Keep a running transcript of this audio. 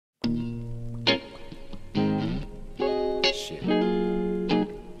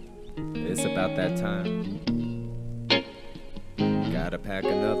about that time. Gotta pack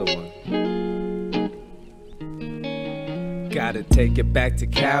another one. Gotta take it back to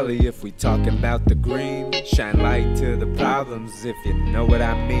Cali if we talking about the green. Shine light to the problems if you know what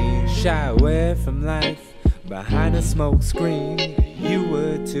I mean. Shy away from life behind a smoke screen. You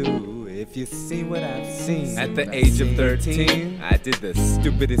would too if you seen what I've seen. At the age of 13, I did the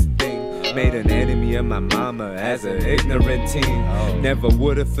stupidest thing. Made an enemy of my mama as an ignorant teen. Never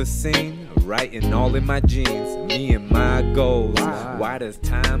would've foreseen writing all in my jeans, me and my goals. Why does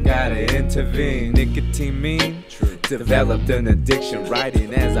time gotta intervene? Nicotene mean? Developed an addiction,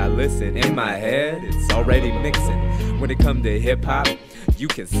 writing as I listen. In my head, it's already mixing. When it come to hip-hop, you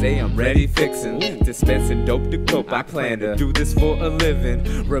can say I'm ready fixin', dispensing dope to cope. I plan to do this for a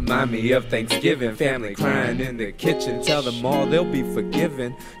living. Remind me of Thanksgiving, family crying in the kitchen. Tell them all they'll be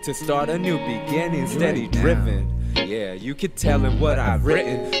forgiven. To start a new beginning, steady driven. Yeah, you can tell in what I've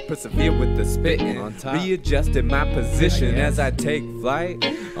written. Persevere with the spitting, readjusting my position as I take flight.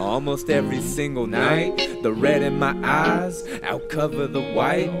 Almost every single night, the red in my eyes outcover the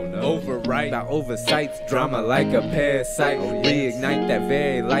white. Overwrite my oversights, drama like a parasite. Reignite that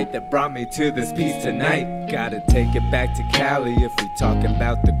very light that brought me to this piece tonight. Gotta take it back to Cali if we talking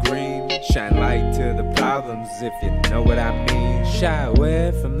about the green. Shine light to the problems if you know what I mean. Shy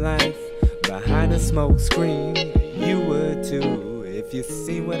away from life behind a smoke screen. You would too if you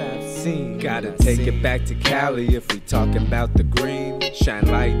seen what I've seen. Gotta take it back to Cali if we talking about the green. Shine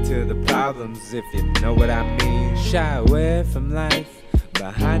light to the problems if you know what I mean. Shy away from life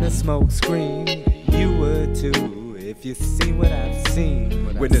behind a smoke screen. You would too if you seen what I've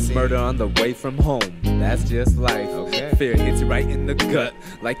seen. Witness murder on the way from home, that's just life. Fear hits you right in the gut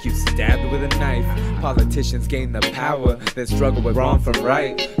like you stabbed with a knife. Politicians gain the power, then struggle with wrong from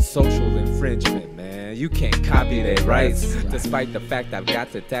right. Social infringement, man, you can't copy their rights. Despite the fact I've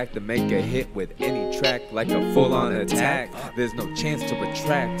got the tact to make a hit with any track, like a full-on attack. There's no chance to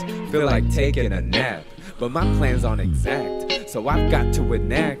retract, feel like taking a nap. But my plans aren't exact, so I've got to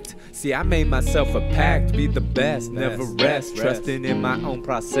enact. See, I made myself a pact, be the best, never rest. Trusting in my own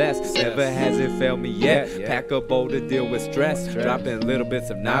process, never has it failed me yet. Pack a bowl to deal with stress, dropping little bits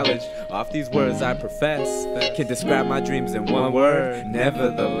of knowledge off these words I profess. Can describe my dreams in one word,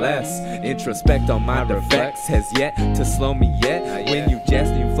 nevertheless. Introspect on my defects has yet to slow me yet. When you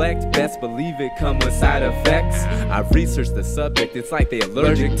jest inflect, best believe it come with side effects. I've researched the subject, it's like they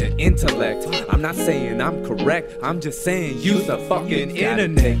allergic to intellect. I'm not saying I'm correct, I'm just saying use the fucking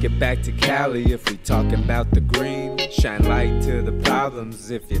internet. Take it back to Cali if we talking about the green. Shine light to the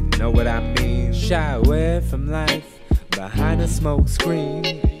problems if you know what I mean. Shy away from life behind a smoke screen.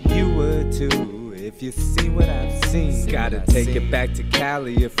 You would too if you seen what I've seen. Gotta take it back to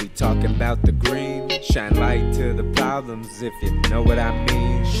Cali if we talking about the green. Shine light to the problems if you know what I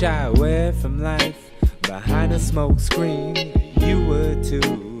mean. Shy away from life behind a smoke screen. You would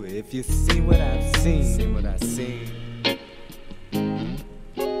too if you seen what I've seen.